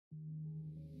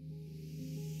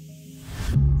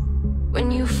When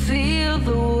you feel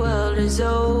the world is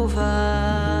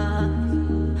over,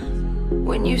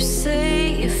 when you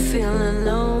say you're feeling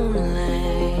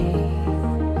lonely,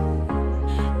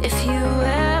 if you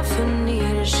ever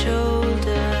need a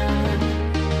shoulder,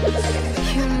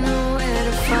 you know where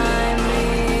to find me.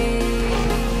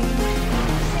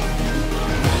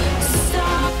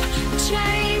 Stop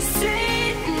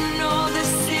chasing all the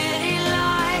city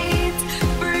lights,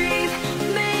 breathe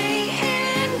me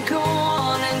in, go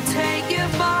on and take your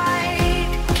bite,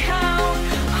 count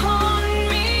on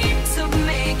me to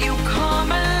make you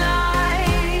come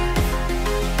alive.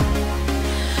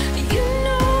 You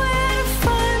know where to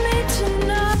find me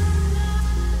tonight.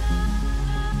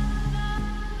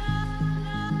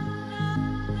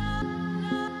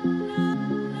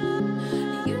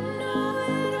 You know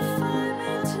where to find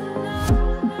me tonight.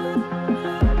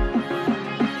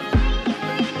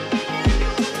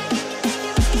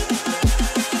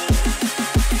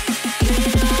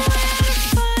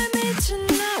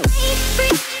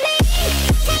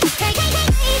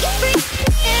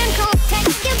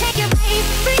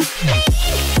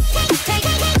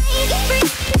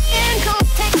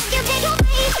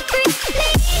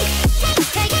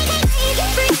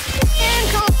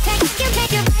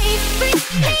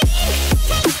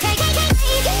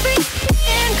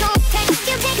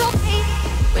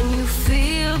 When you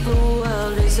feel the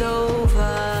world is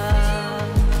over,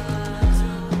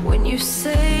 when you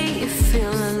say you're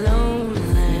feeling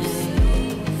lonely,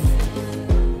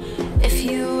 if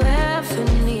you ever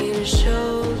need a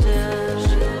shoulder,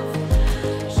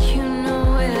 you know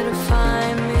where to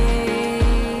find me.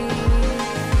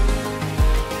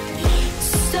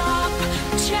 Stop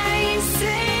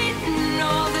chasing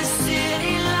all the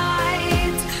city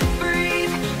lights,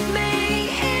 breathe me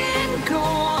in, go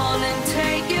on and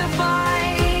take your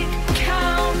bite,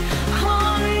 count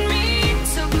on me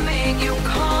to make you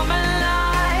come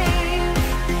alive.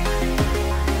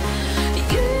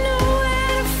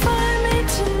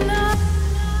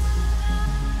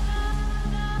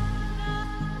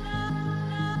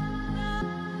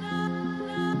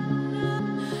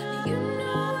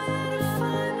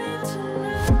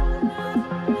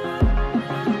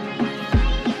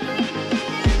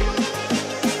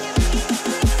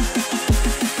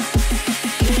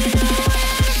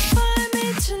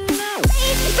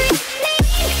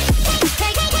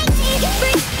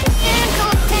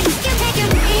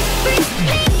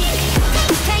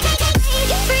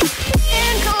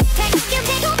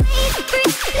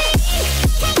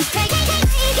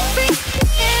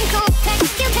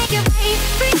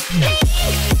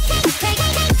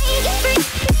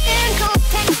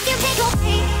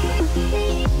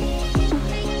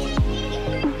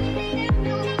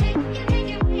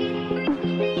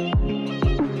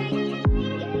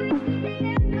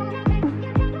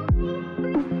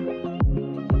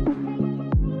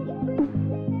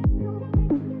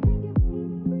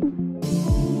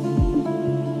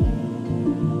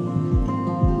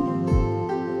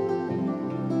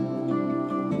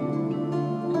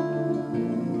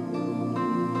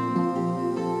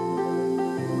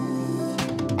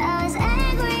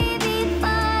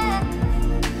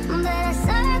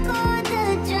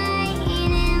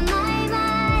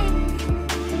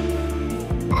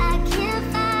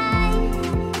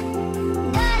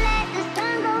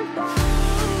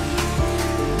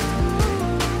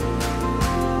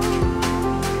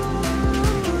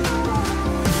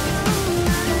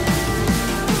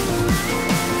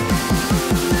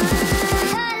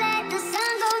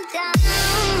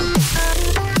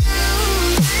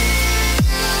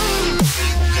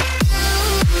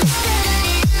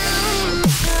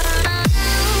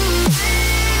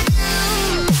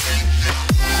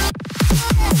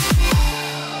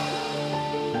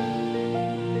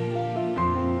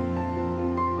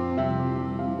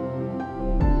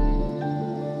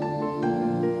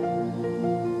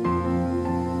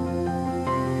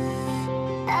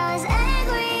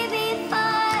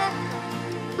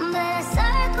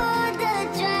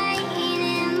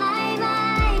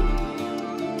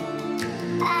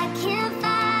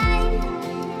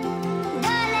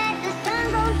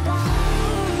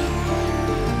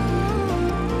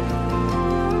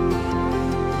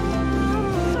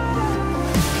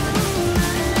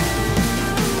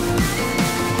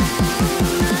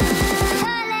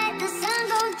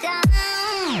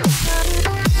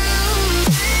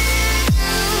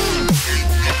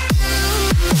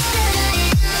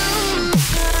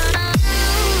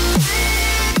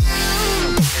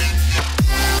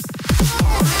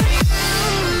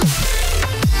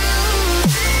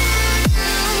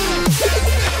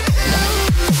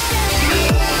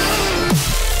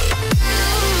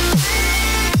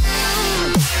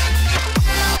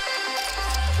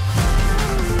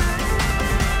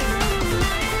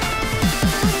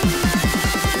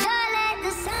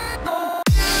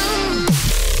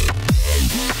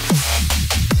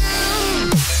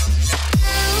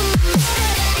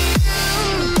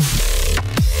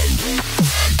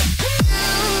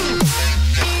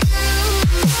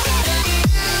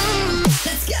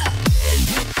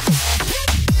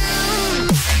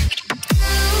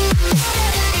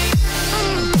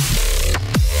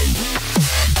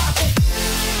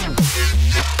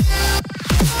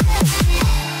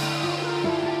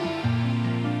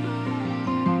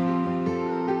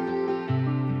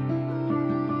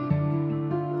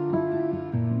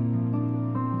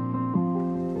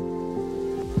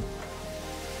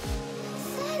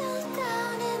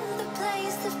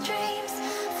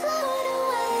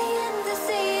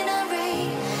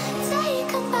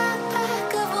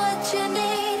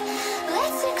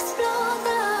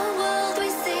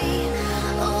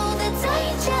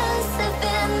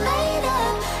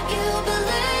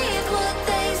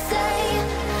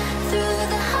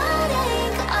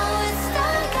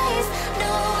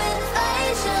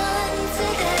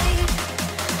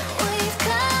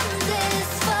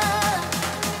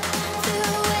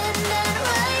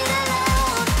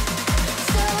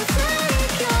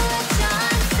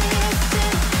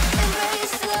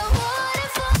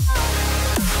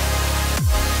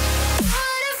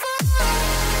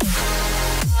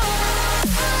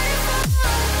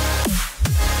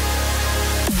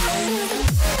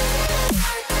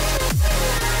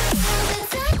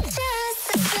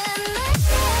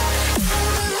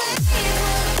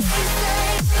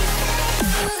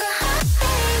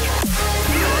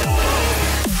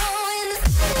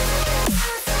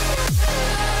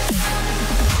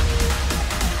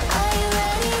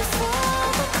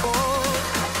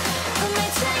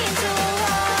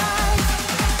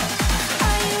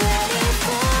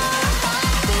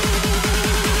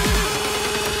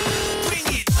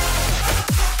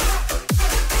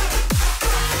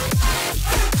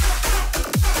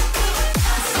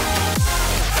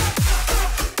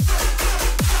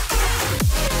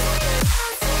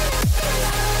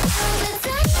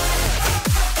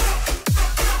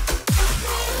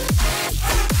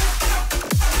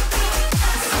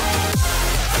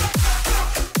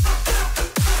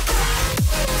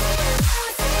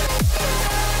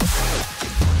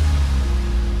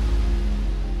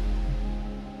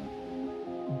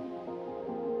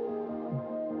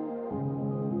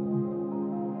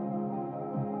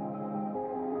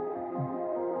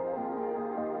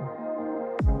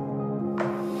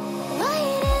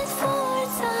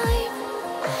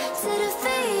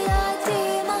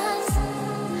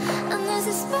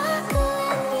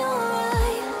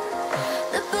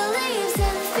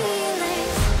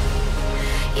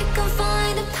 can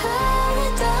find a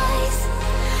paradise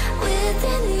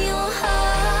within your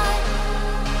heart.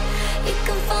 You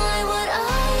can find what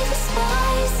I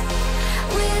despise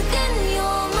within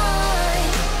your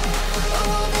mind.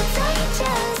 All the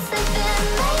dangers that they're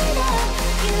made of,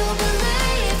 you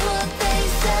believe what they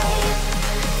say.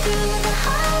 Through the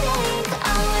heartache,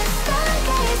 I will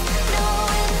stargaze. No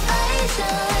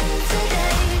invasion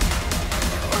today.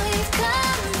 We've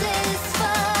come this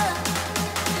far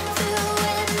to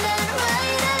win and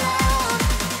ride alone.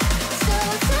 So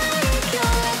take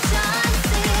your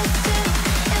chances to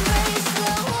embrace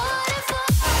the waterfall.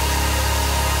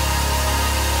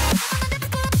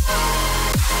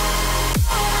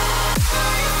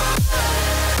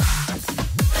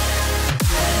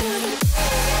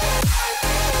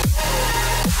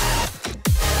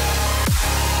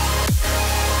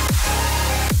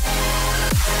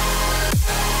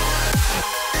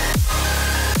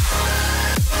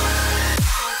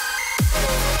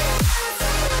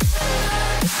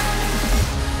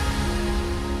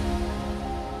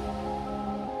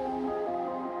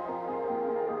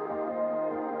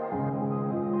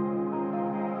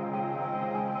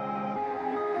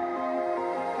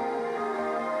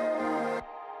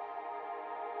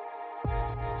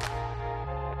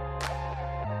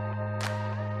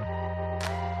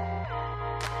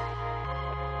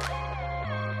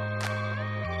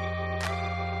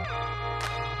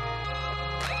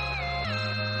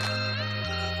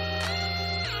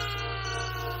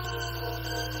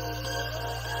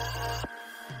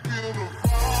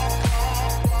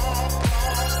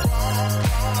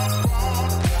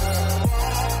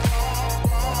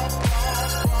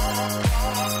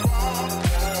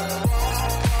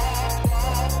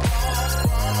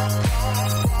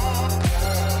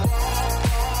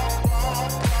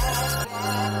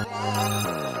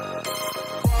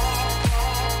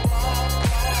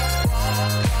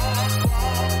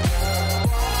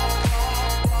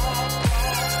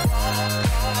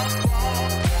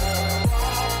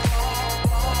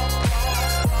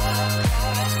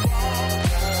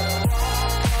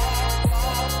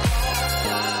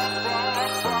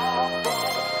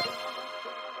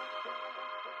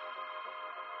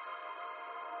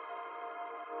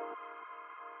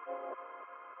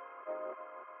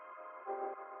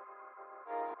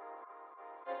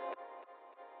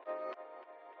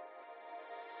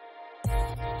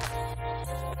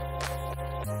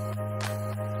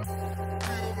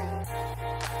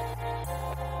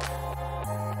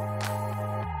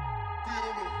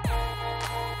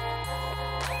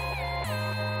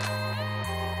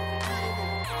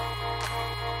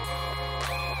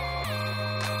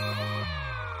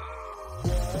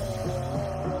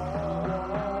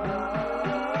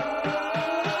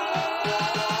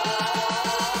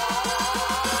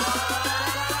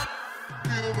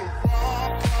 Beautiful.